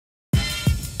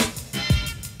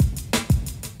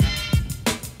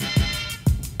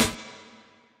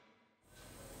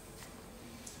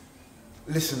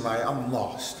Listen, Maya, I'm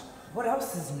lost. What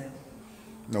else is new?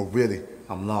 No, really,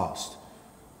 I'm lost.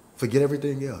 Forget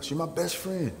everything else. You're my best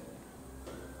friend.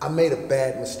 I made a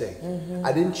bad mistake.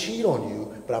 I didn't cheat on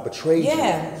you, but I betrayed you.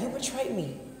 Yeah, you betrayed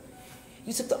me.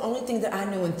 You took the only thing that I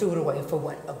knew and threw it away for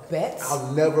what, a bet?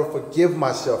 I'll never forgive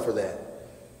myself for that.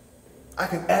 I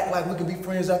can act like we can be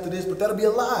friends after this, but that'll be a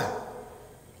lie.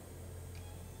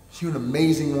 You're an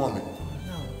amazing woman.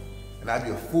 No. And I'd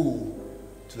be a fool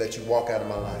to let you walk out of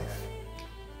my life.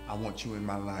 I want you in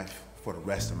my life for the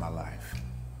rest of my life.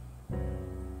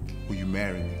 Will you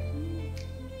marry me?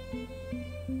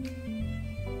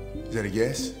 Is that a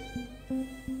yes?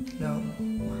 No,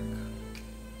 Mark.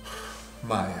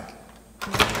 Maya.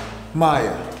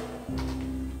 Maya.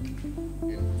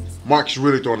 Mark's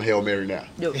really throwing the Hail Mary now.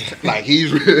 No. Like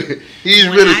he's really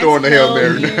throwing the Hail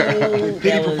Mary now.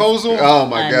 Pity proposal? Oh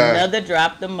my God. Another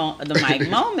drop the mic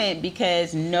moment,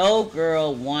 because no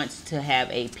girl wants to have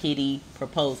a pity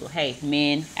proposal. Hey,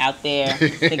 men out there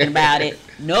thinking about it,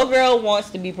 no girl wants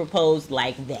to be proposed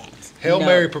like that. Hail No.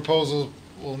 Mary proposals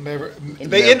will never.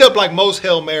 They end up like most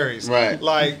Hail Marys. Right.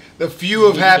 Like the few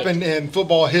have happened in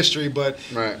football history, but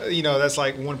Right. you know that's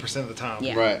like 1% of the time.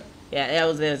 Yeah. Right. Yeah, that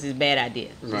was his bad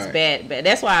idea. Right. It's bad, but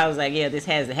that's why I was like, yeah, this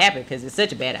has to happen, because it's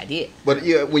such a bad idea. But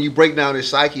yeah, when you break down his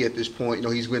psyche at this point, you know,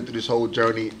 he's went through this whole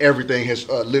journey. Everything has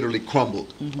literally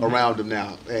crumbled around him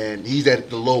now, and he's at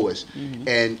the lowest.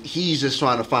 And he's just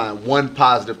trying to find one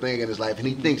positive thing in his life, and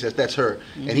he thinks that that's her.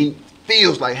 And he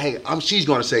feels like, hey, she's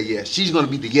going to say yes. She's going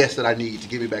to be the yes that I need to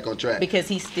get me back on track. Because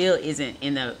he still isn't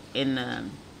in the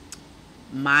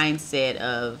mindset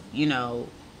of, you know,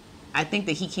 I think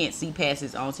that he can't see past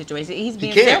his own situation. He's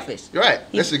being selfish. Right.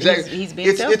 That's exactly. He's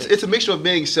being selfish. It's a mixture of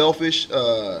being selfish,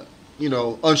 you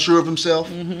know, unsure of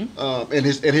himself, and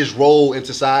his role in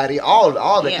society. All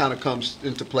that kind of comes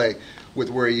into play with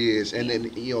where he is, and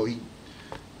then you know he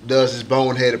does his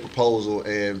boneheaded proposal,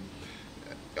 and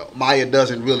Maya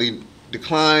doesn't really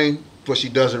decline, but she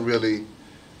doesn't really,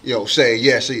 you know, say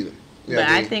yes either. You know But what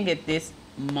I think at this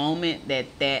moment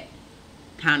that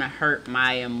kind of hurt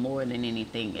Maya more than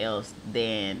anything else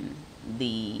than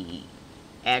the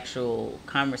actual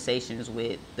conversations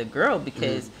with the girl,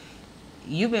 because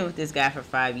you've been with this guy for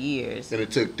 5 years, and it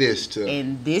took this to,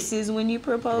 and this is when you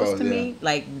proposed to me.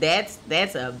 Like that's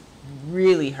a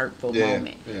really hurtful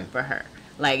moment for her.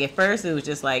 Like at first it was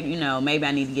just like, you know, maybe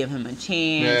I need to give him a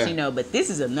chance, you know, but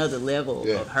this is another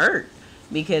level of hurt,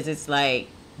 because it's like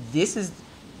this is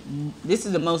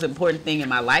the most important thing in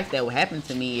my life that will happen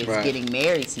to me is getting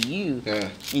married to you,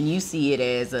 and you see it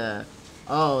as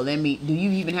do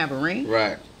you even have a ring?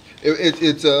 Right.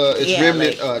 It's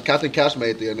remnant. Like, Catherine Couch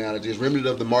made the analogy. It's remnant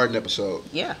of the Martin episode.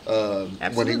 Yeah.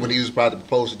 When he was about to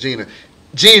propose to Gina.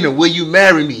 Gina, will you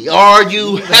marry me? Are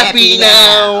you happy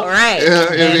now? Right.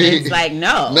 And I mean, it's like,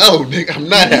 no. No, nigga, I'm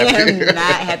not happy. I'm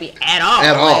not happy at all.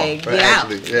 At all. Like, get out.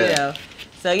 You know?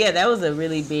 So yeah, that was a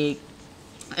really big.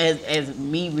 As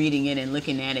me reading it and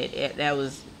looking at it, that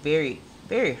was very,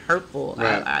 very hurtful.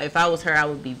 Right. If I was her, I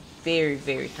would be very,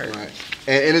 very hurt. Right.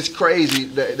 And it's crazy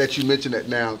that you mention that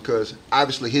now, because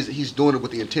obviously he's doing it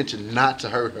with the intention not to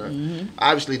hurt her.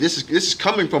 Obviously, this is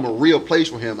coming from a real place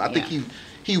for him. I think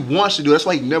he wants to do it. That's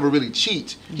why he never really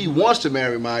cheats. He wants to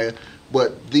marry Maya,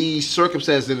 but these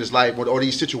circumstances in his life or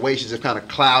these situations have kind of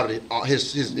clouded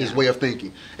his way of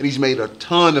thinking. And he's made a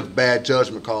ton of bad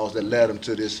judgment calls that led him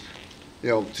to this, you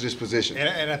know, to this position.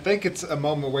 And I think it's a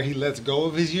moment where he lets go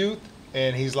of his youth,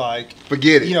 and he's like,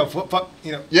 forget it. You know, fuck.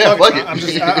 You know, yeah, fuck it.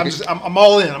 I'm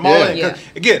all in. I'm all in. Yeah.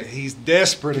 Again, he's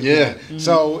desperate again. Yeah.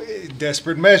 So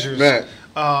desperate measures. Right.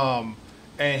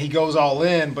 And he goes all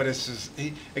in, but it's just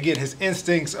his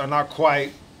instincts are not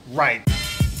quite right.